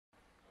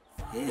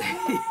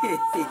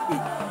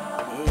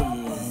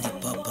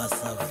Papa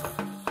SAVA.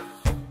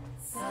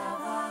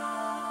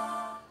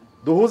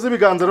 Duhuze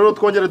ibiganza rero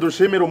twongere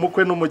dushimira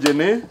umukwe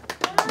n'umugeni.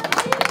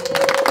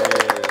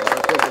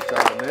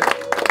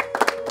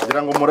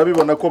 Ngira ngo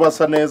murabibona ko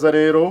basa neza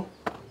rero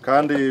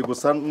kandi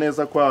gusa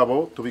neza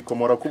kwabo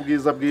tubikomora ku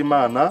bwiza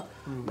bw'Imana.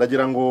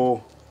 Ndagira ngo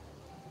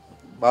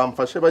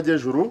bamfashe baje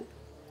juru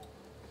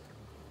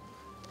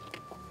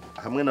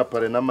hamwe na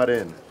pare na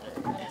marene.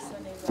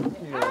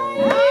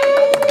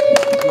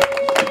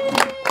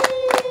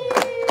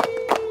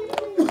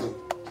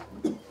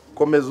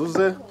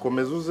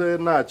 Komezuze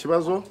nta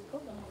kibazo.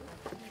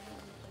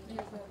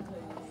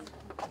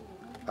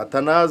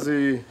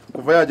 Atanazi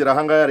kuva yagera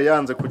hanga yari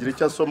yanze kugira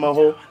icyo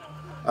asomaho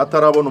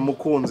atarabona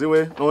umukunzi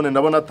we, none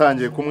ndabona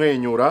atangiye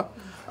kumwenyura.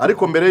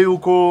 Ariko mbere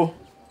yuko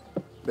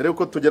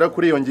tugera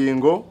kuri iyo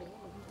ngingo,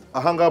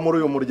 ahanga muri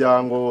uyu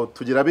muryango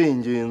tugira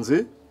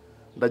binginzi,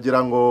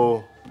 ndagira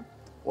ngo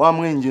wa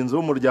mwinginzi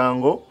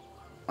w'umuryango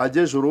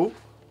ajye juru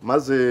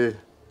maze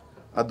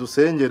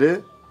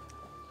adusengere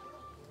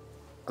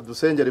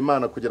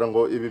Imana kugira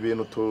ngo ibi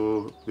bintu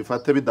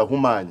tubifate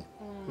bidahumanye.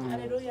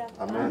 Haleluya.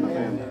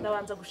 Amen.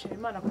 Ndabanza gushima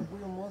Imana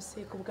kubw'uyu munsi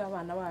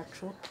kubw'abana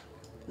bacu.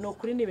 No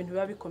kuri ni ibintu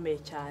biba bikomeye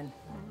cyane.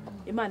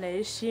 Imana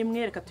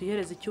yishimwe, reka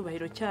tuyihereze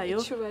icyubahiro cyayo.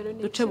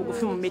 Duce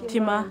bugufi mu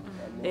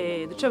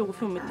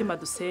mitima,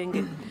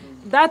 dusenge.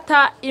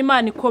 Data,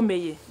 Imana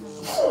ikomeye,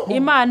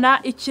 Imana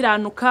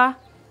ikiranuka,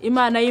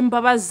 Imana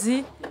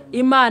y'imbabazi,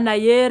 Imana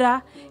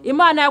yera,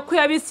 Imana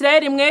yakuye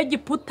Abisirayeli mu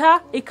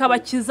Egiputa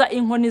ikabakiza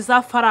inkoni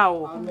za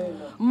Farawo.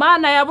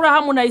 Mana ya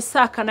Aburahamu na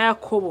Isaka na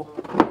Yakobo.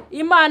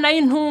 Imana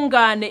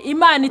y'intungane,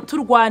 Imana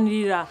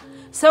iturwanirira.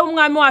 Se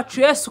umwami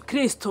wacu Yesu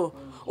Kristo,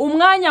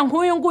 umwanya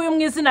nk'uyu nguyu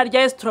mu izina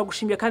rya Yesu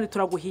turagushimiye kandi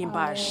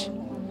turaguhimbaje.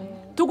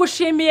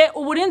 Tugushimiye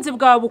uburinzi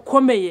bwawe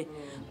bukomeye.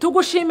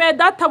 Tugushimiye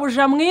data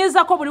buja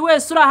mwiza ko buri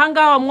wese uri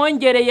ahangaha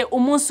wamwongereye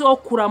umunsi wo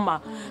kurama.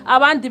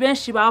 Abandi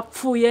benshi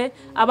bapfuye,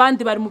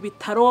 abandi bari mu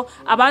bitaro,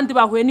 abandi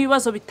bahuye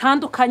n'ibibazo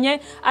bitandukanye,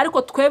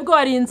 ariko twebwe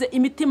warinze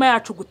imitima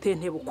yacu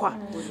gutentebukwa.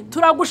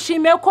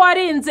 Turagushimiye ko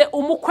warinze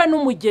umukwe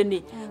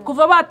n'umugeni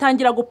kuva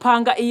batangira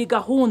gupanga iyi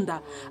gahunda.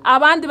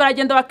 Abandi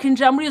baragenda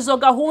bakinjira muri izo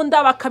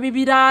gahunda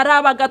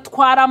bakabibirara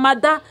bagatwara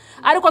amada,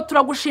 ariko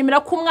turagushimira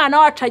ko umwana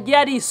wacu agiye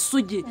ari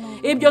isugi.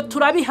 Ibyo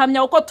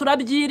turabihamya uko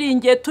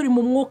turabyiringiye turi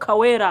mu mwuka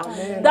wera.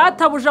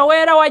 Data buja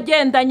wera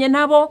wagendanye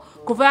nabo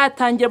kuva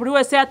yatangira buri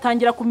wese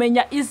yatangira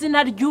kumenya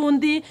izina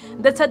ry'undi,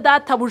 ndetse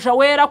data buja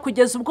wera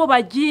kugeza ubwo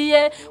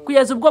bagiye,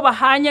 kugeza ubwo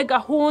bahanye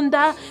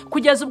gahunda,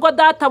 kugeza ubwo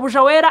data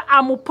buja wera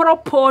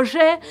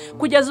amuporopoje,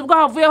 kugeza ubwo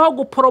havuyeho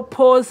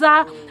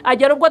guporopoza,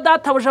 agera ubwo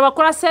data buja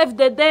bakora save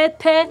the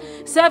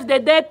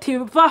date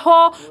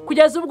vaho,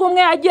 kugeza ubwo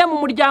umwe yagiye mu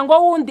muryango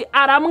wundi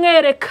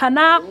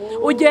aramwerekana,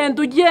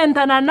 ugenda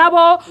ugendana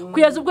nabo,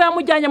 kugeza ubwo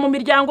yamujyanye mu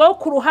miryango yo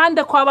ku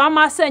ruhande kwa ba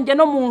masenge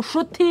no mu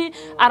nshuti,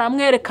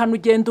 aramwerekana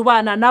ugenda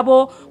ubana nabo,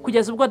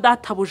 kugeza ubwo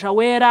data buja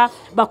wera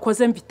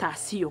bakoze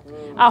invitation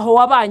aho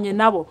wabanye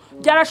nabo.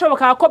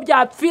 Byarashoboka ko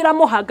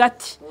byapfiramo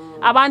hagati,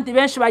 abandi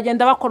benshi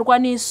bagenda bakorwa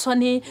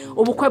n'isoni,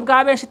 ubukwe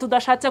bwa benshi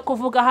tudashatse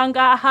kuvuga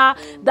ahangaha.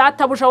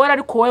 Data buja wera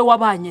ariko wowe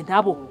wabanye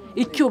nabo,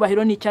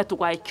 icyubahiro ni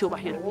icyatugwaye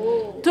icyubahiro.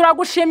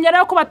 Turagushimye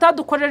rero ko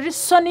batadukojeje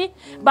isoni,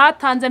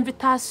 batanze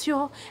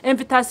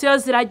invitation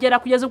ziragera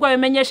kugeza ubwo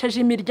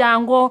bimenyesheje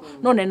imiryango,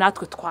 none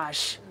natwe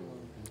twaje.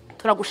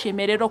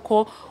 Turagushimiye rero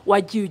ko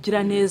wagiye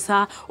ugira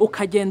neza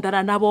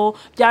ukagendana nabo.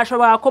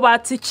 Byashobora ko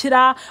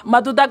batsikira,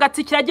 Maduda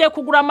agatsikira agiye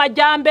kugura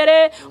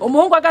amajyambere,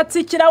 umuhungu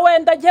agatsikira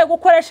wenda agiye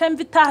gukoresha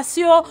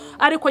invitation,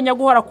 ariko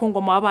nyaguhora ku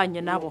ngoma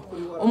wabanye nabo.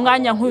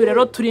 Umwanya nk'uyu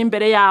rero turi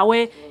imbere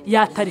yawe,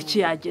 yatariki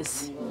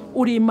yageze.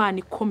 Uri Imana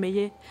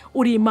ikomeye,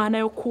 uri Imana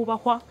yo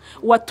kubahwa,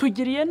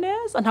 watugiriye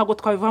neza ntago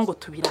twabivuga ngo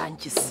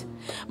tubirangize.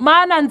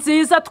 Mana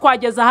nziza,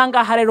 twageze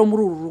ahangaha rero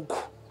muri uru rugo,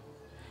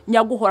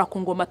 nyaguhora ku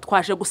ngoma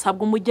twaje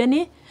gusabwa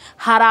umugeni.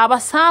 Hari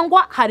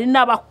abasangwa, hari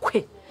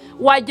n'abakwe,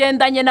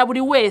 wagendanye na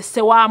buri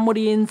wese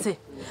wamurinze.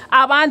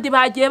 Abandi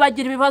bagiye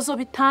bagira ibibazo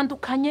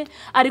bitandukanye,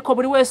 ariko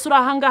buri wese uri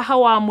ahangaha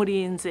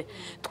wamurinze.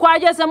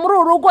 Twageze muri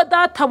uru rugo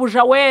data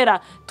buja wera,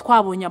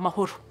 twabonye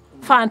amahoro.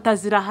 Fanta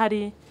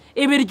zirahari,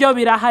 ibiryo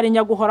birahari,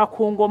 nyaguhora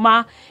ku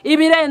ngoma,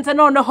 ibirenze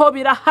noneho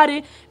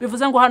birahari,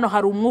 bivuze ngo hano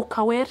hari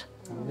umwuka wera.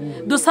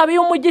 Dusabiye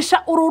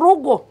umugisha uru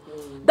rugo.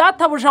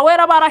 Data buja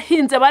wera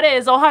barahinze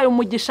bareza, wahaye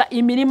umugisha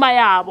imirima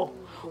yabo,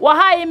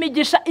 wahaye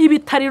imigisha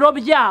ibitariro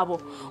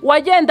byabo,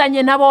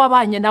 wagendanye nabo,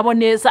 wabanye nabo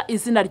neza,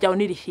 izina ryawe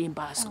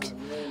nirihimbazwe.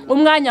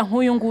 Umwanya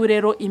nk'uyu nguyu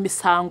rero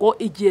imisango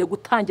igiye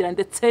gutangira,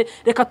 ndetse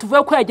reka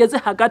tuvuge ko yageze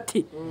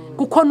hagati,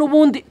 kuko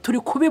nubundi turi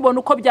kubibona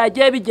uko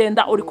byagiye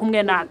bigenda, uri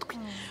kumwe natwe.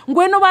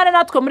 Ngwino bare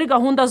natwe muri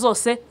gahunda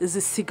zose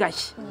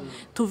zisigaye,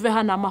 tuve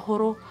hano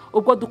amahoro.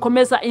 Ubwo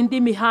dukomeza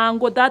indi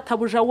mihango, data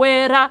buja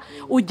wera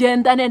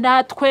ugendane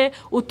natwe,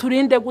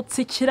 uturinde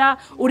gutsikira,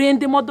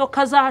 urinde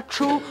imodoka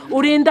zacu,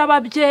 urinde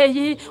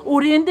ababyeyi,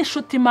 urinde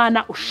inshuti.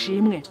 Imana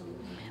ushimwe.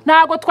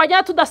 Ntago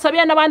twajya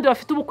tudasabiye n'abandi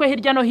bafite ubukwe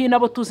hirya no hino,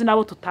 abo tuzi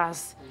nabo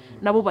tutazi,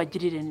 nabo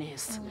bagirire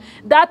neza.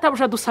 Data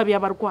buja dusabiye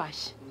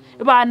abarwayi,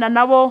 bana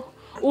nabo,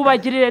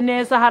 ubagirire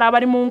neza. Hari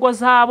abari mu ngo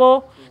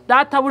zabo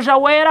databuja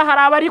wera,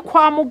 hari abari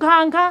kwa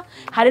muganga,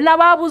 hari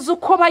n'ababuze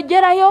uko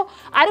bagerayo,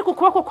 ariko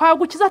ukuboko kwawe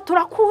gukiza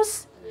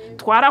turakuzi,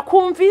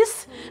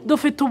 twarakumvise,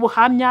 dufite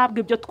ubuhamya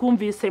bw'ibyo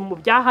twumvise mu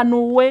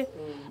byahanuwe,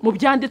 mu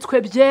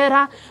byanditswe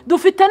byera,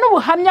 dufite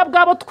n'ubuhamya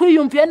bw'abo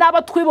twiyumviye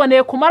n'abo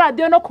twiboneye ku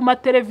maradiyo no ku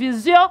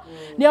mateleviziyo.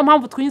 Niyo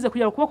mpamvu twinjize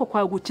kugira ukuboko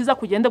kwawe gukiza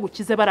kugende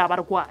gukize bari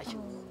abarwayi.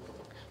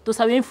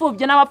 Dusaba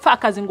imfubyi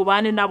n'abapfakazi ngo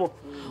ubane nabo.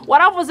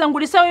 Waravuze ngo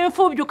uri se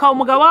w'imfubyi ukaba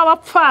umugabo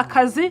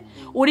w'abapfakazi,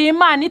 uri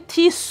Imana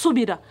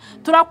itisubira.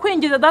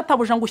 Turakwingiza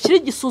databuja ngo ushyire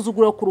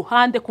igisuzuguro ku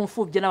ruhande ku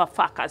mfubyi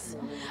n'abapfakazi.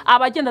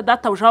 Abagenda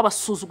databuja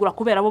babasuzugura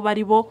kubera abo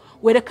bari bo,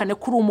 werekane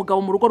ko uri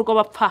umugabo mu rugo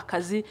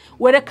rw'abapfakazi,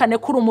 werekane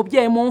ko uri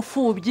umubyeyi mu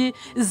mfubyi,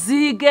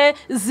 zige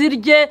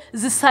zirye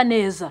zisa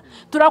neza.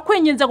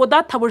 Turakwinginze ngo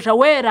databuja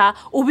wera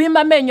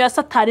ubima amenyo ya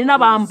Satani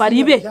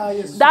n'abambari be.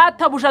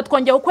 Databuja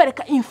twongeye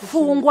kukwereka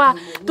imfungwa,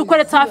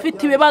 tukweretse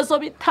abafite ibibazo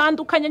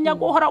bitandukanye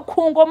nyaguhora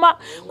ku ngoma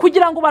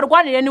kugira ngo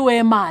barwanire ni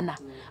we Mana.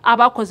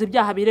 Abakoze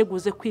ibyaha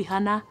bireguze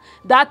kwihana,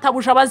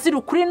 databuja bazira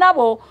ukuri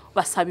nabo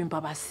basaba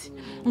imbabazi.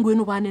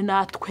 Ngwino ubane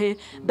natwe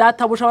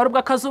databuja warubwa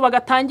akazuba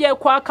gatangiye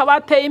kwaka,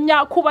 bateye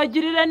imyaka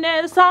ubagirire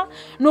neza.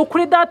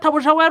 Nukuri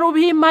databuja wera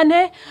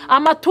ubimane,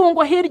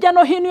 amatungo hirya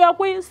no hino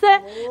yagwize.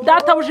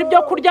 Databuja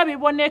ibyo kurya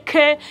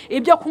biboneke,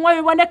 ibyo kunywa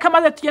biboneke,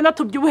 maze tugenda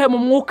tubyibuhe mu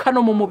mwuka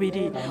no mu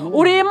mubiri.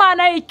 Uri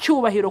Imana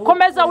y'icyubahiro,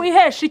 komeza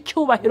wihesha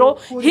icyubahiro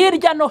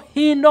hirya no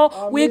hino,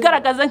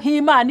 wigaragaza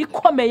nk'Imana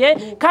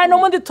ikomeye, kandi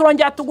n'umundi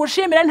turongera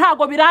tugushimire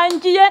ntago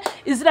birangiye.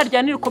 Izina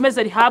rya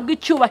nirikomeze rihabwe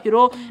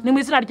icyubahiro, ni mu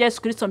izina rya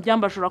Yesu Kristo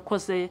mbyambaje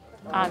urakoze.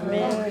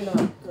 Amen.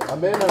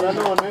 Amen.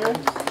 Nanone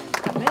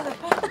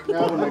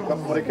nyaboneka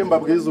mureke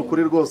mbabwize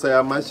ukuri rwose,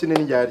 aya mashyi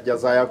n'indyarya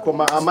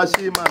zayakoma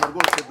amashyi y'Imana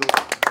rwose,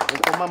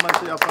 dukoma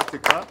amashyi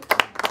afatika.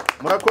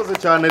 Murakoze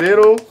cyane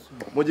rero.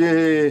 Mu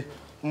gihe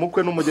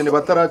umukwe n'umugeni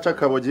bataraca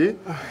akabogi,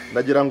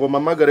 ndagira ngo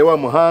mamagare wa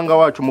muhanga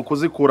wacu mu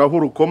kuzikuraho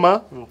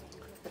urukoma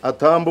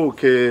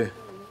atambuke,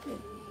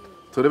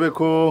 turebe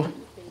ko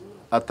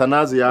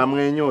Atanazi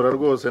yamwenyura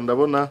rwose.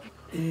 Ndabona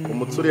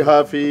umutsi uri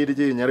hafi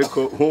y'iryinyo,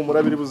 ariko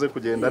humura biri buze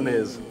kugenda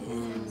neza.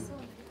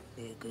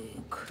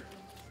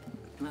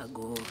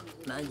 Ntago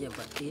nanjye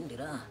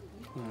mbatindira.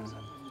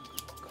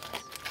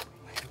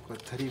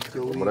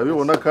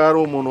 Murabibona ko ari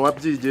umuntu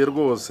wabyigiye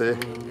rwose,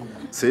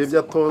 si ibyo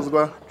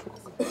atozwa.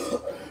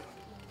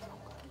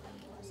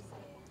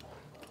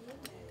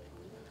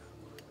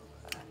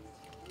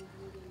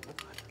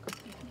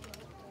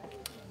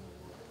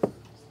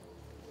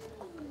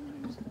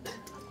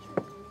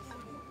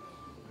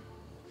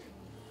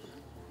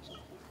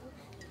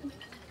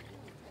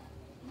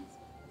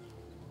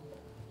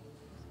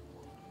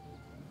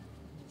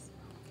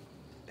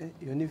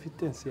 Iyo ni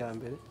vitesse ya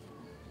mbere.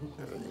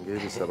 Ngiye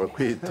bisaba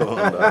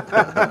kwitonda.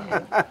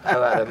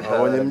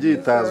 Abonye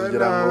mbyitazo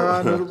ugira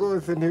ngo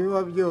rwose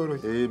ntibiba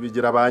byoroshye.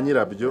 Bigira ba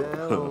nyirabyo.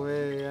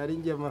 We ari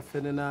nge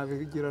amafene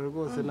nabigira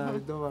rwose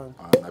nabidobanga.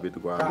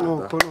 Nabidwanda.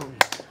 Nuko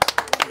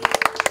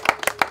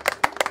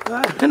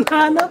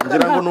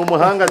ngira ngo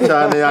n'umuhanga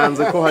cyane,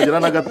 yanze ko hagira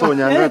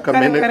n'agatonyanga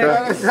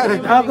kameneka.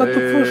 Ntabwo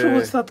dupfusha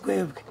ubusa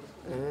twebwe.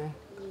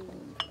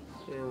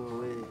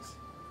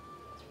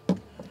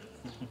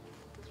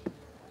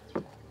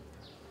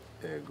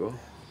 Yego.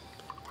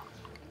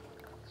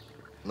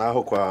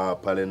 Naho kwa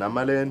pale na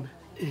Marlene.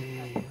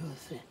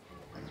 Hose.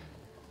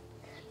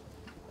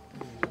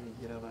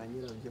 bigira ba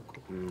nyirabyo ko.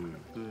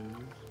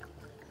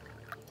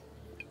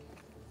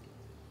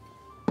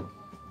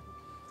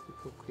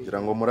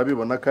 Kugira ngo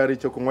murabibona ko ari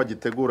cyo kunywa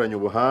giteguranye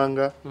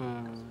ubuhanga.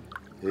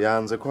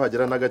 Yanze ko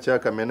hagira n'agace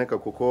kameneka,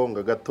 kuko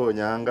nga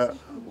gatonyanga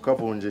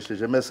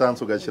ukavunjishije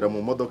mesansi ugashyira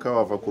mu modoka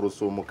wava ku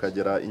Rusumo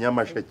ukagera i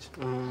Nyamasheke.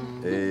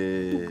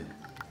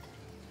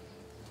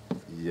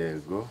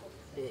 Yego.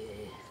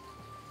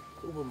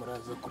 Ubu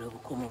muraza kureba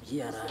uko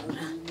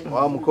mubyarana.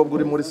 Wa mukobwa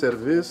uri muri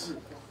service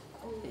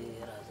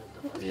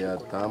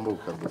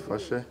yatambuka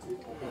dufashe.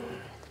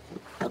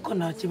 Ako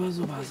nta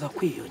kibazo baza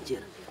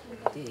kwiyongera.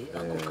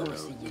 Ako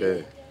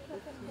kabasigiye.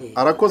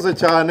 Arakoze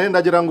cyane,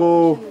 ndagira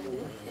ngo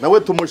nawe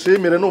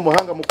tumushimire,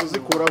 n'umuhanga mu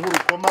kuzikuraho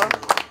urukoma.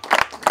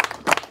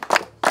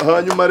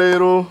 Hanyuma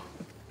rero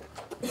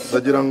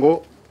ndagira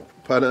ngo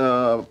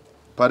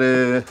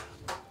pare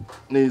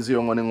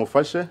n'iziyo nkoni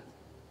ngufashe.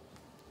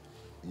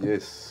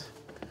 Yes.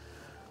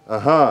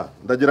 Aha,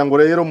 ndagira ngo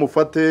rero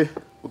mufate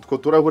utwo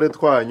turahure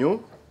twanyu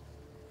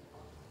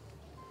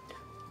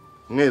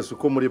mwese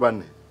uko muri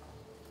bane.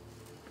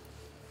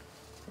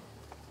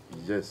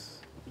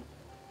 Yes.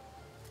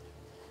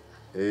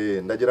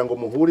 Ndagira ngo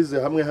muhurize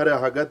hamwe hari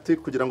hagati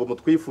kugira ngo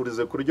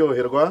mutwifurize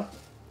kuryoherwa.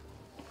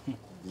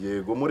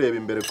 Yego, mureba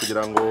imbere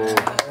kugira ngo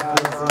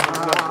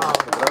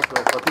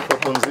bafate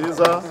ifoto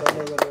nziza.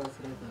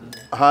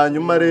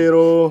 Hanyuma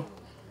rero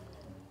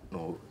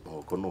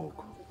nuko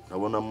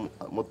ndabona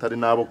mutari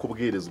nabo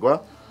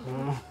kubwirizwa.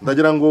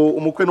 Ndagira ngo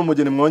umukwe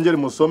n'umugeni mwongere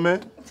musome.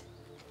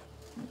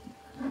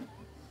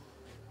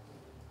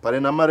 Pare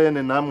na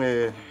Marlene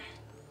namwe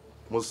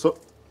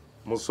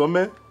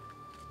musome.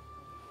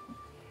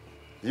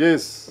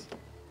 Yes.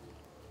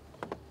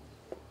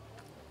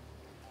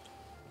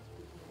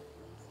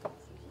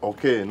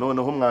 Okay,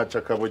 noneho mwaca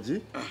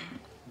akabogi.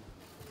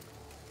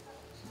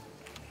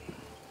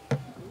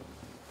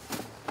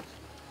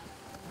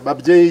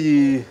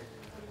 Babyeyi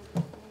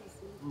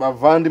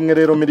bavandimwe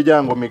rero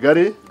miryango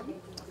migari,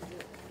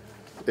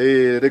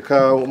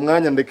 reka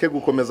umwanya ndeke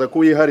gukomeza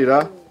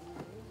kuwiharira.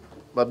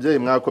 Babyeyi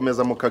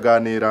mwakomeza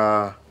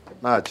mukaganira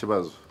nta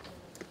kibazo.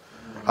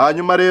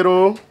 Hanyuma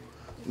rero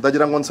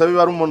ndagira ngo nsabe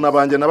barumuna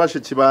banje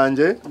nabashiki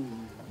banje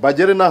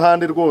bagere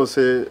n'ahandi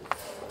rwose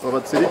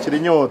babatsirikira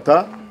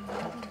inyota.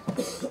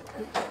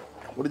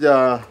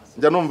 Burya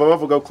njya numva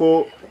bavuga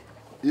ko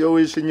iyo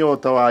wishe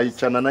inyota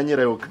wayicana na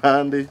nyirayo,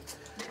 kandi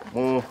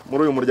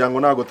muri uyu muryango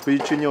ntago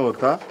twica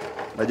inyota.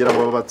 Ndagira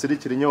ngo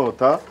babatsirikire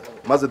inyota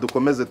maze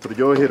dukomeze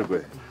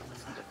turyoherwe.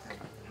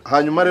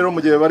 Hanyuma rero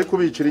mu gihe bari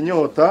kubicira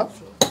inyota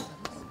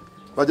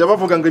bajya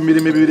bavuga ngo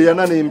imirimo ibiri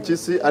yananiye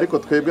impyisi, ariko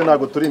twebwe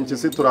ntago turi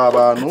impyisi, turi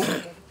abantu.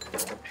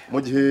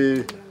 Mu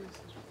gihe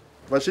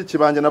bashiki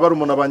banje na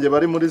barumuna banje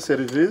bari muri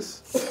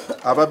service,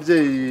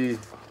 ababyeyi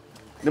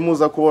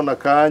nimuza kubona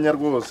kanya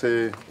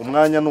rwose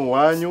umwanya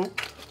n'uwanyu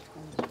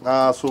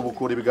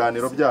mwasubukura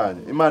ibiganiro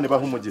byanyu. Imana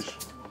ibaha umugisha.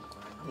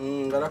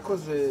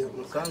 Ngarakoze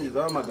musangiza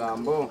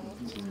w'amagambo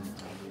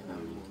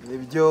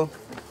nibyo,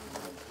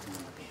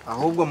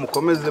 ahubwo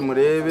mukomeze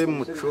murebe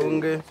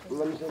mucunge,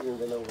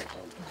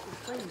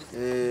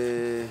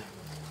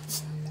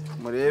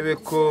 murebe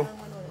ko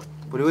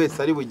buri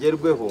wese ari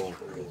bugerweho.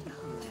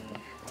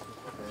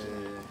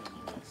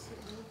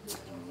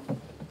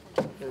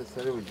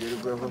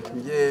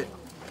 Nge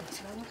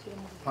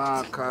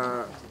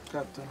mpaka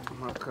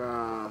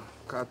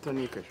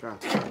katonike sha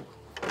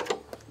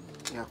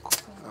yako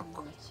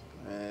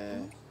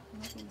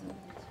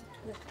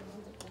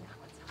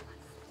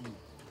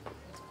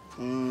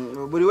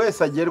buri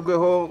wese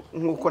agerweho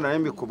nk'uko nawe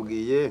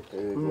mbikubwiye.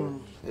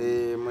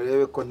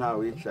 Murebe ko nta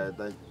wicaye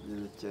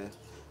adagirike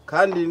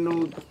kandi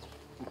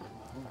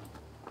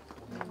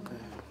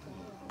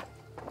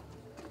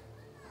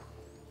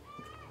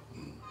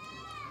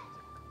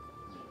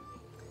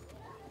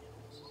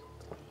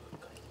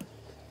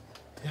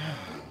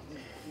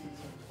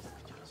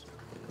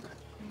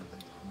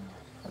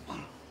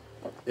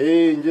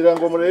ngira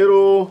ngo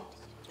rero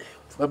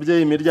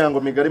babyeyi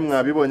imiryango migari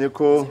mwabibonye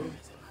ko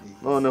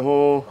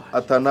noneho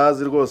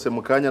Atanazi rwose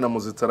mu kanya na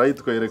muzitsa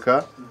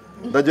arayitwereka.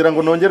 Ndagira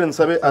ngo nongere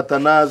nsabe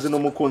Atanazi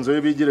n'umukunzi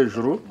we bigire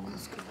juru.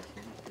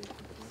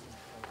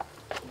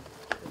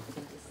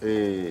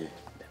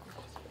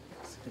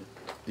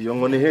 Iyo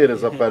nkoni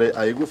hereza pare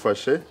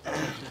ayigufashe.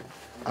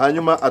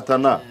 Hanyuma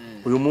Atana,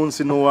 uyu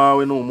munsi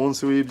n'uwawe, ni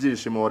umunsi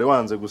w'ibyishimo, wari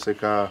wanze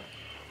guseka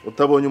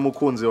utabonye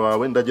umukunzi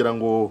wawe. Ndagira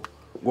ngo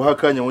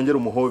guhakanya wongere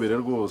umuhobere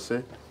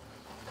rwose,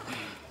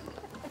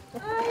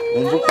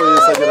 umva uko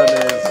Yesu agira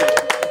neza.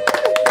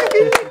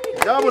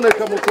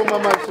 Yaboneka mukoma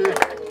amashyi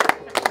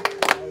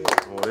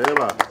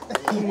mureba.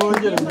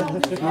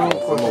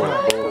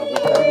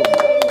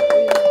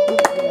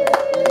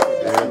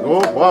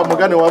 Wa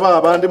mugane wa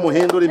babandi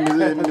muhindura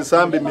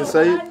imisambi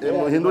misayi,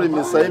 muhindura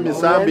imisayi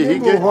misambi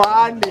hige.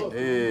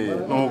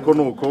 Nuko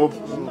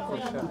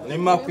ni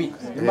makwi.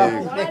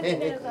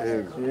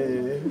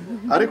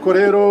 Ariko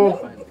rero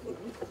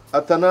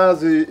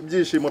Atanazi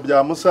ibyishimo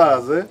bya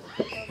musaze,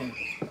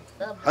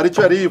 hari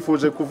icyo yari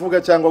yifuje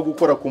kuvuga cyangwa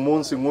gukora ku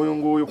munsi nk'uyu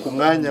nguyu, ku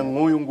mwanya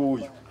nk'uyu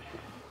nguyu.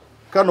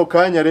 Kano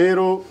kanya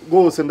rero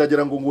rwose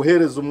ndagira ngo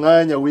nguhereze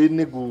umwanya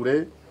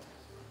winigure,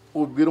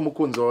 ubwire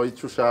umukunzi wawe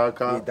icyo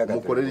ushaka,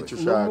 mukorere icyo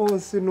ushaka.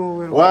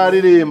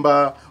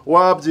 Waririmba,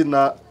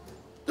 wabyina,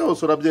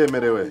 byose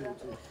urabyemerewe.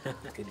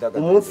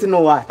 Umunsi ni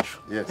uwacu.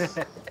 Yes.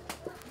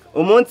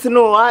 Umunsi ni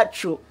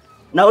uwacu,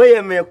 nawe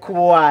yemeye kuba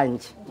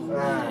uwanjye.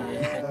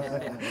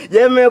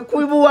 Yemeye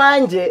kuba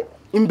uwanjye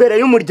imbere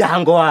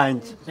y'umuryango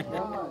wanjye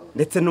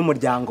ndetse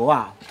n'umuryango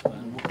wabo.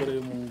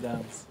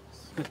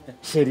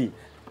 Sheri,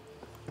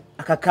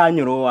 aka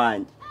kanya uri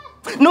uwanjye.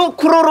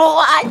 Nukuri uri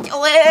uwanjye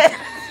we.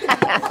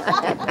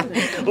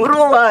 Uri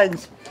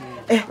uwanjye.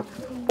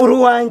 Uri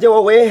uwanjye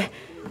wowe.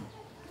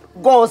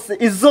 Rwose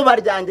izuba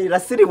ryanjye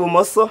rirasira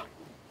ibumoso,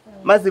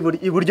 maze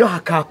iburyo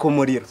hakaka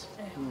umuriro.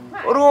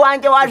 Uri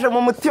uwanjye, waje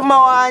mu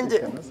mutima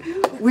wanjye.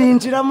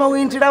 Winjiramo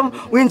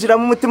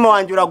umutima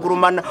wanjye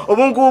uragurumana.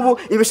 Ubu ngubu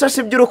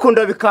ibishashi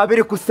by'urukundo bikaba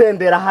biri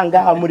kusendera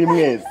ahangaha muri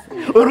mwese.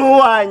 Uri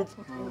uwanjye.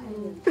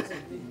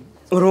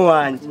 Uri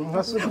uwanjye.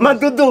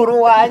 Madudu uri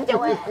uwanjye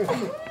we.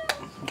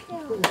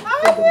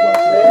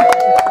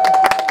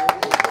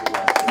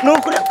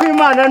 Nukuri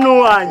kw'Imana ni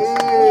uwanjye.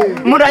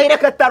 Murahire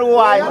ko atari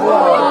uwanjye.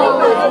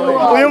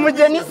 Uyu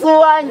mugeni si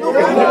uwanjye.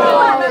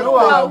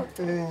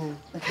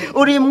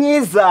 Uri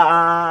mwiza,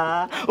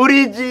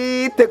 uri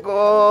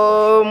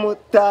igitego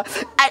muta,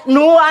 ni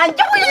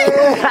uwanjye we.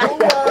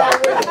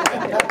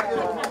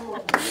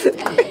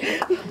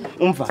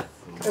 Umva,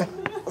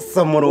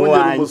 somora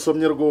uwanjye.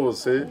 Umusomye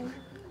rwose,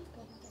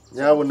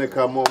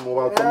 nyaboneka mu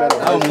bakomera.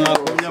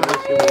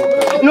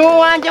 Ni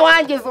uwanjye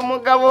wangize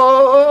umugabo.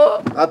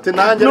 Ati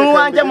nanjye ni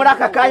uwanjye muri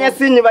aka kanya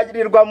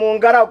sinyibagirirwa mu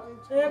ngaragu.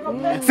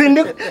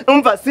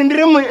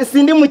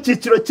 sindi mu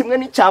cyiciro kimwe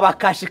n'icyaba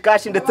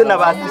kashi ndetse na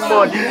ba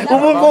Simoni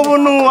ubu ngubu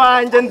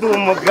n'uwanjye ndi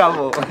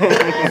umugabo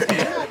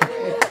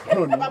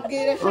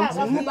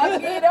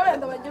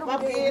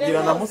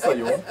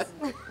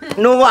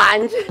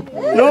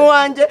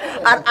n'uwanjye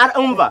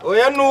umva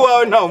oya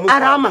n'uwawe ntawe umukwa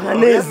arama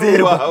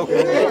nkanezerwa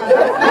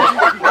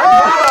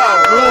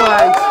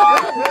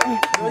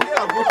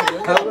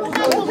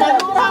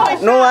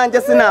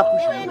n'uwanjye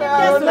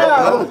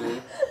sinakushaka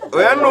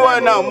oya n'uwawe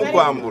ntawe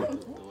umukwambura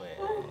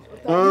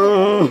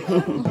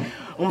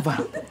umva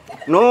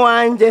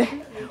n'uwanjye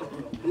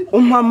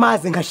umpa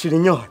amazi nkashira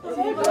inyota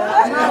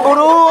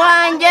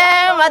uruwanjye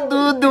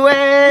maduduwe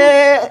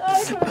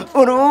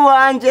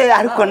uruwanjye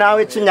ariko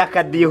nawe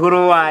cinyakadiha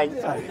uruwanjye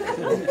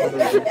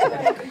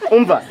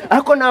umva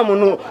ariko nta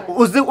muntu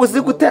uzi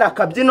gutera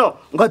akabyino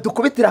ngo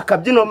dukubitire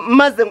akabyino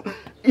maze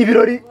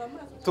ibirori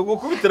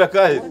tugukubitira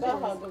kahe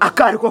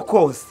akariko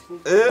kose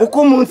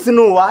uko umunsi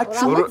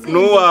n'uwacu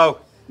n'uwawe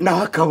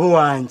nawe akaba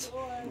uwanjye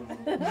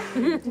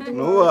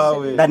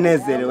n'uwawe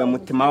ndanezerewe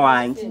mutima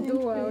wanjye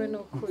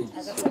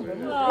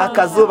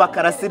akazuba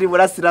karasira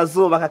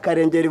iburasirazuba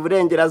kakarengera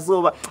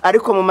iburengerazuba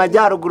ariko mu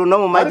majyaruguru no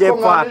mu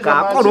majyepfo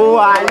hakakura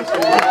uwanjye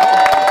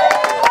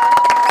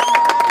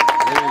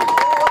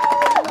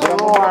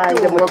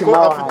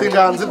afite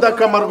inganzo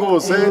idakama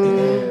rwose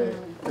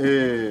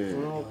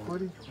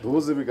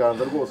duhuze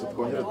ibiganza rwose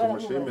twongere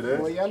tumushimire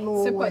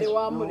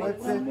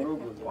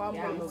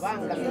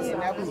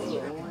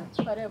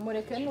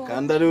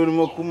kandi ari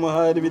urimo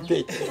kumuhara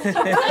ibitekerezo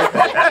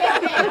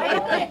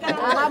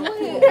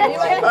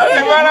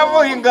arimo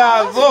aramuha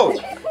inganzo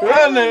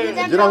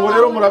ngira ngo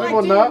rero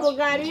murabibona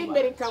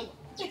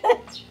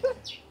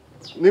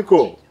niko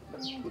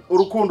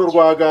urukundo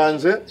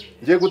rwaganje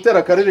ngiye gutera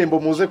akaririmbo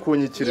muze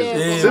kunyikiriza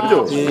sibyo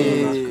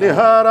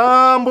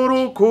niharamba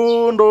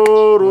urukundo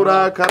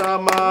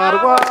rurakarama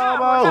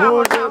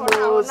rwabahuje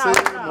bose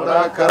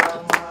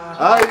murakarama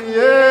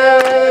ayiye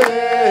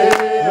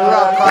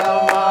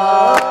rurakarama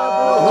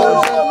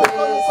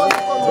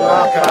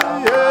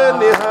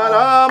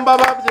niharamba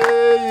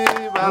ababyeyi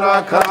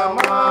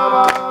barakarama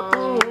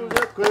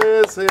batuje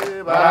twese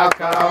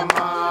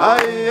barakarama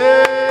ayiye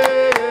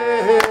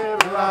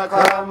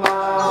rurakarama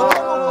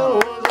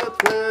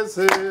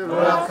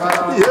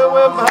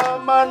yewe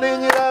mama ni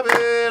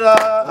nyirabera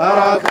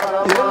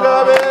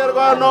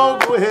yengaberwa no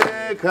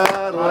guheka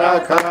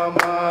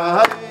rurakarama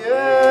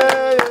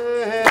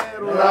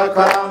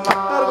rurakarama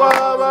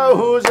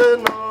rwabahuje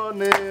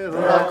none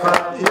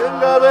rurakarama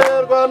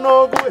yengaberwa no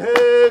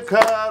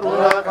guheka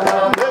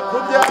rurakarama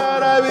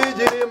kubyara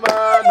bigira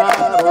imana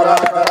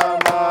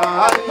rurakarama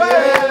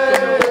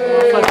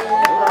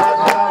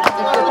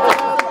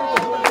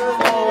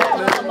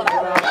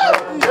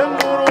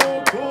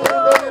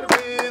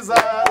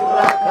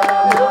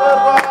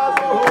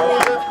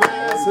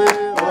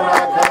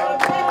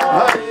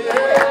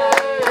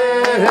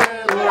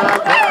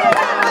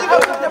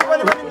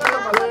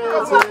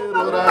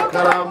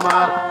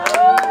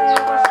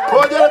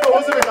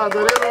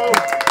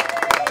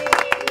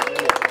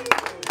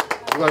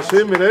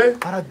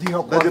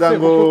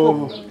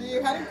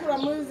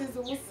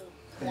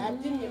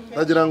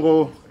ndagira ngo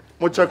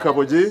muca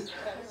akabogi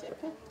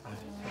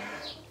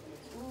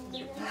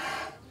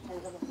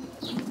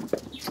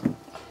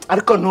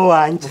ariko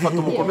n'uwanjye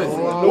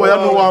oya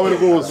n'uwawe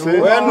rwose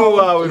oya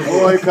n'uwawe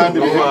n'uwawe kandi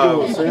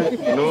rwose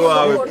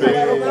n'uwawe pe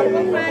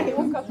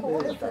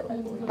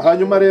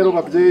hanyuma rero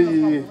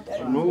babyeyi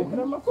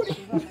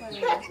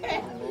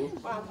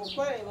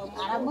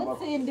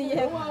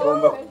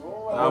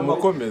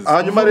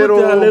hanyuma rero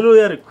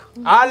haleluya ariko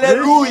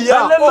haleluya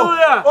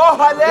oh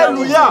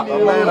haleluya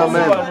amen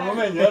amen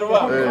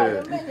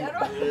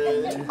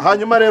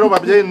hanyuma rero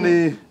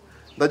babyeyi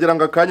ndagira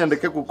ngo akanya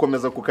ndeke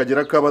gukomeza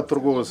kukagira kabato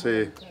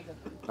rwose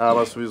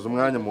nabasubiza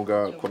umwanya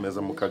mugakomeza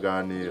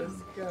mukaganira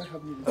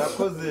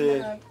urakoze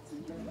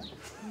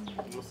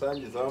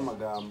musangiza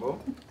w'amagambo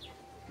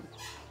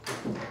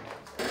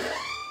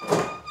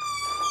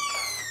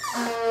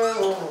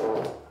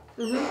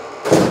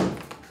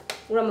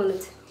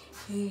uramanutse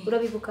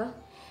urabibuka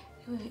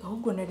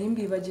ahubwo nari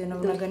mbibagiye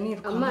nabonaga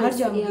nirwa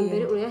amazi ya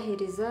mbere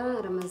urayahereza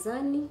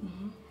ramazani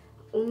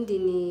undi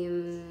ni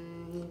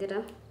ndera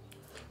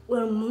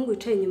ura umuhungu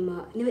wicaye inyuma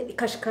niwe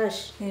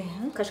kashikashi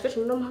kashikashi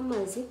ni namuha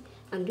amazi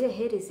andi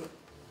uyahereze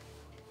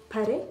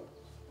pare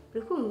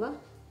uri kumva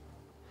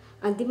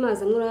andi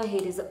mazi amwe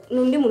urayahereza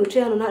n'undi muntu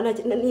uciye hano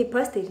ni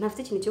pasiteri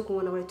ntafite ikintu cyo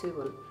kunywa nawe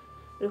tubibona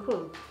uri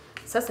kumva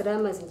sasa rero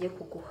amazi ngiye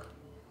kuguha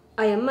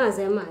aya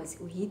mazi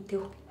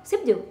uyiteho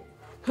sibyo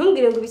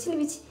ntumbwire ngo ibiki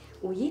n'ibiki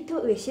uyiteho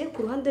uyashyire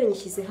ku ruhande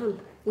uranyishyize hano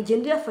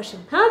ugenda uyafashe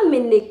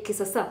ntameneke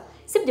sasa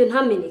sibyo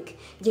ntameneke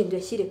genda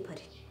uyashyire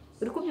pare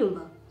uri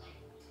kubyumva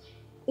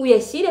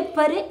uyashyire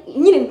pare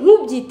nyine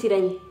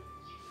ntubyitiranye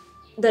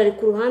dare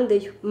ku ruhande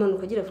yo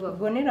manuka agira vuba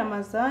ubwo ni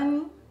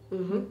ramazani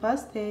ni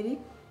pasiteri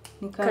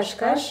ni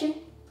kashikashi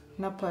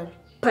na pare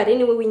pare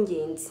niwe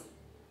w'ingenzi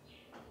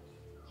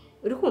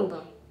uri kumva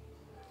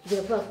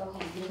gira vuba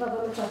vuba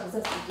nshaka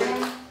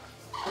zasigaye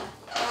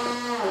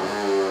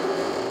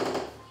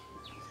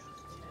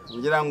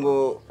ngira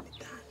ngo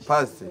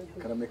pasi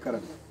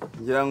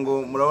ngira ngo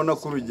murabona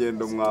ko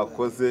urugendo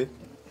mwakoze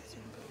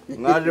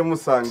mwaje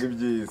musanga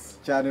ibyiza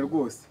cyane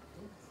rwose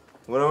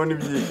murabona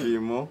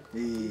ibyishimo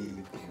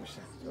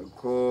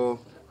ko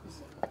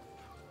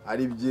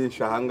ari byinshi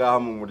ahangaha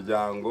mu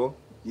muryango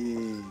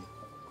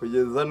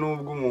kugeza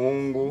n'ubwo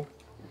umuhungu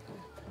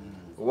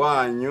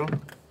wanyu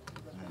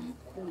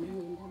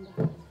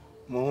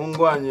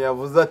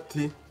yavuze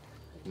ati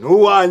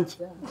nuwanjye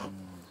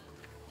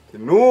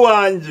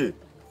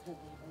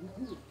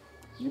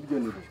nibyo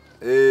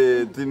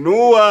ati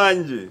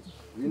nuwanjye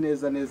ni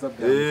neza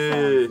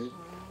byamusanze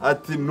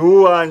ati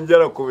nuwanjye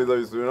arakomeza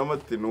bisubiramo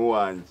ati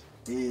nuwanjye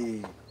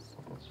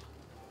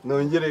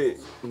nongere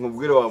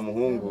nkubwire wa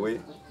muhungu we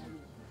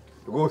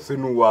rwose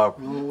nuwawe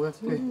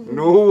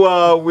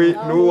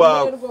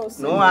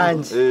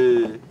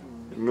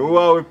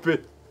nuwawe pe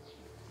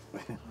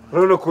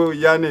urabona ko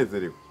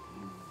yanezerewe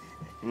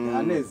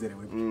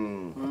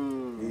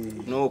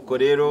nuko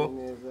rero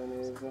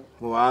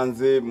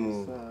mubanze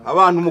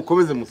abantu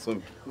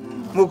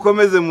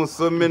mukomeze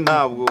musome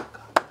ntabwo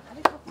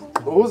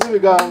uhuza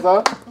ibiganza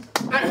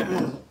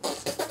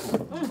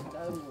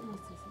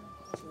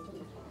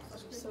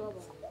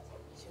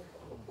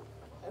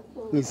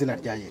mu izina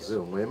rya Yesu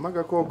mwema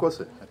agakoko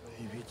se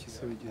ibiki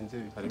se bigenze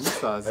harimo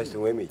isazi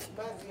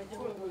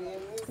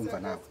umva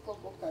nawe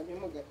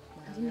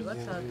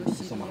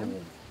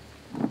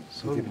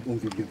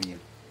umva ibyo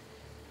bintu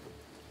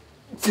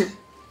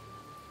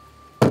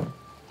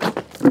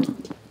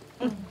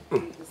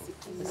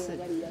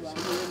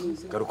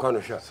garuka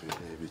hano sha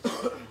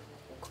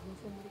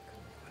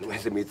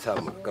mwese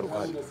mwitsama garuka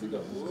hano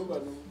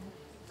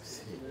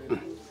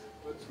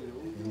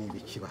ni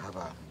ibiki baha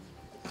abantu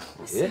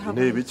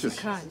ni ibiki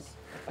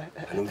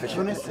numva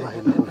sha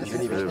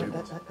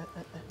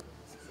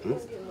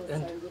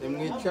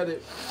mwicare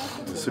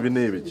sibi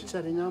ni ibiki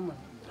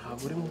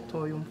ntabwo uri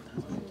mutoya umva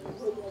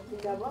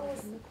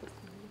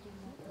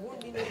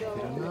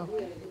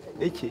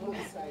iki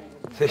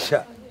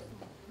sesha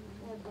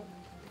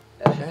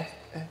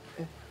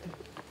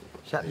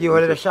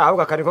yihorera sha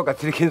ahubwo akariko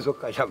gatirika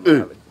inzoka sha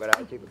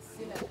barakigwa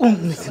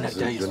umwizina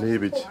rya Yesu ni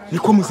ibiki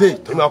niko muzehe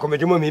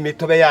mwakomeje mu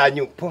mitobe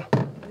yanyu po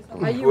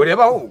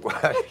ureba ahubwo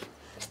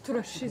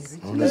turashize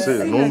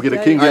none numbwire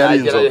kinga yari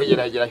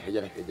inzoka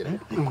gera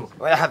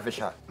oya have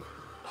sha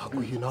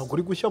ntabwo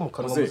uri gushya mu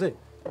kanwa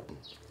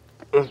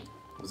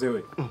muzehe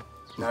we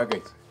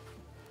nagaye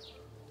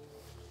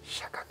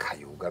shaka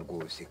kayuga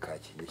rwose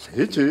kakiyesha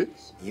iki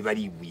niba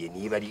ari ibuye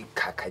niba ari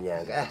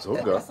kakanyanga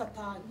zoga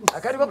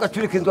akariko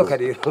gaturika inzoka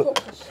rero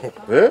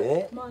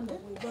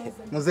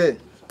muzehe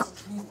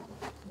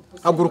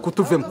haguruka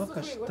utuvemo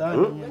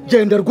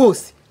genda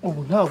rwose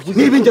ubu ntabwo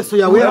niba ingeso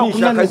yawe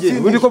yakunaniye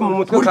ubundi ko mu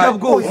mutwe ka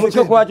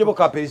umutwe ko wajemo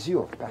ka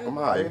pensiyo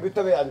amaye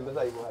bitobe yanyu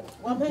bazayimuhana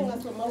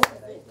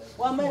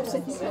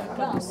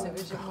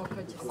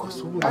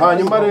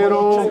hanyuma rero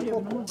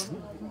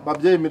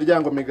babyeyi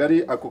imiryango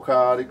migari ako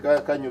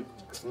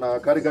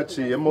kari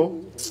gaciyemo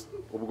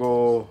ubwo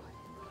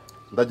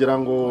ndagira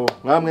ngo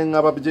mwamwe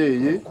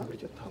nk'ababyeyi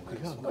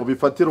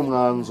ubifatire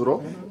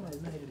umwanzuro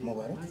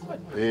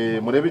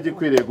murebe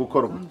igikwiriye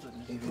gukorwa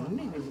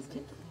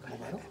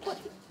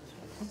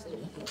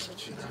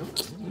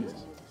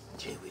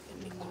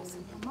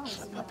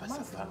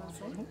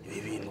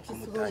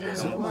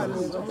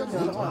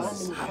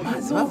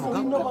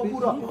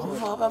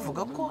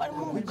bavuga ko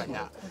arimo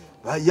kuganya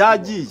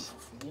yagiye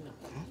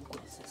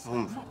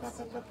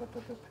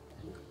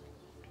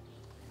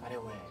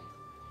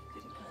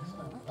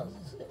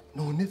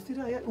none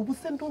siraya ubu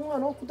se ndi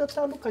umwana wo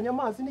kudatandukanya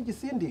amazi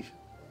n'igisindisha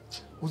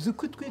uzi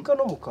ko itwika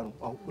no mu kanwa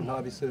ahubwo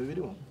nta bisebe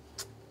birimo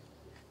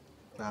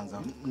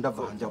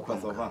ndavanja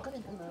kwazava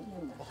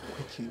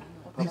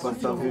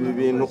ibi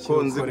bintu ko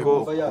nzi ko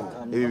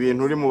ibi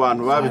bintu uri mu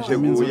bantu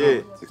babiteguye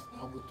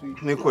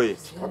niko ye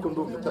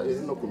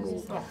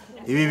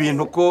ibi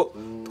bintu ko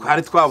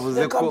twari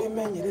twavuze ko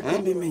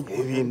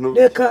ibintu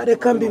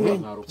reka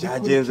mbimenye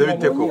byagenze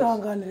bite ko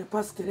nihanganire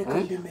pastor reka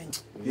mbimenye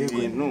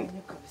ibintu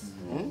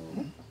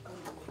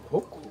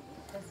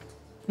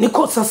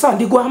niko sasa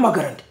ndi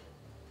guhamagara ndi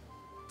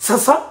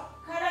sasa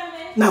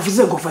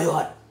navuze ngo vayo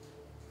hano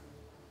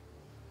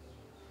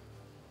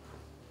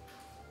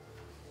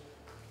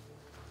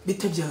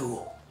bite byawe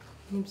wowe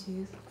ni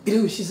byiza biri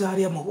ushize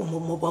hariya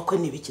mu bakwe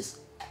n'ibikiza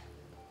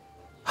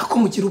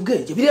hakumugira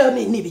ubwenge biriya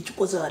ni ibiki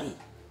ukoze hariya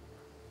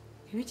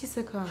ibiki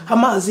se kandi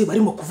amazi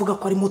barimo kuvuga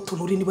ko arimo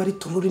tunuri niba ari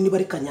tunuri niba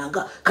ari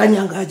kanyanga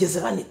yageze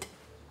hanite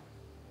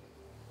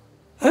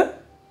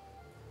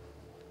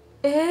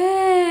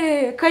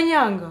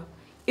kanyanga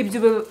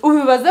ibyo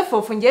ubibaze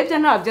fofo ngiye byo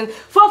ntabyo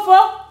fofo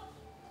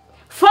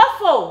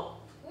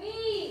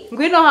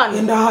ngwino hano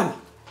enda hano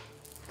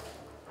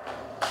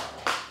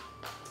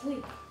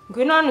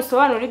ngwino hano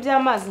usobanura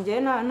iby'amazi ngiye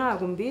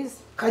ntabwo mbizi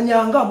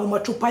kanyanga mu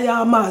macupa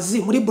y'amazi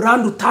muri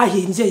brand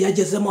utahimbye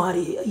yagezemo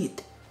hari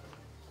yite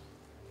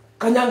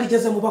kanyanga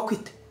igeze mu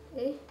bakwite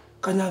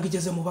kanyanga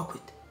igeze mu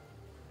bakwite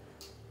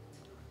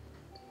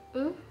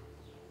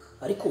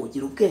ariko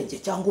ugira ubwenge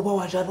cyangwa uba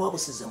waje hano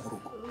wabusize mu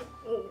rugo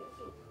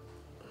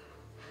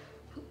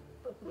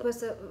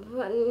pasa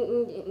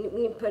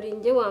ni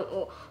paringe wa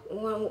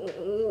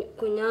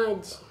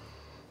Konyagi.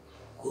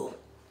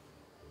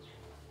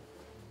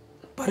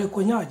 Pare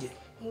Konyagi?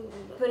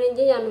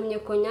 Paringe yantumye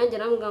Konyagi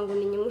arambwira ngo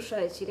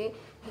ninyimushakire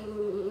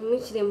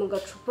mushyire mu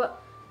gacupa.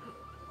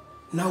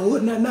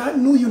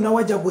 N'uyu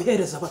nawe ajya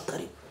guhereza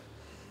abatari.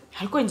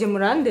 Ariko njye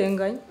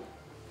murandenganya.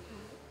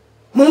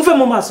 Mumve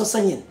mu maso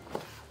sa nyine.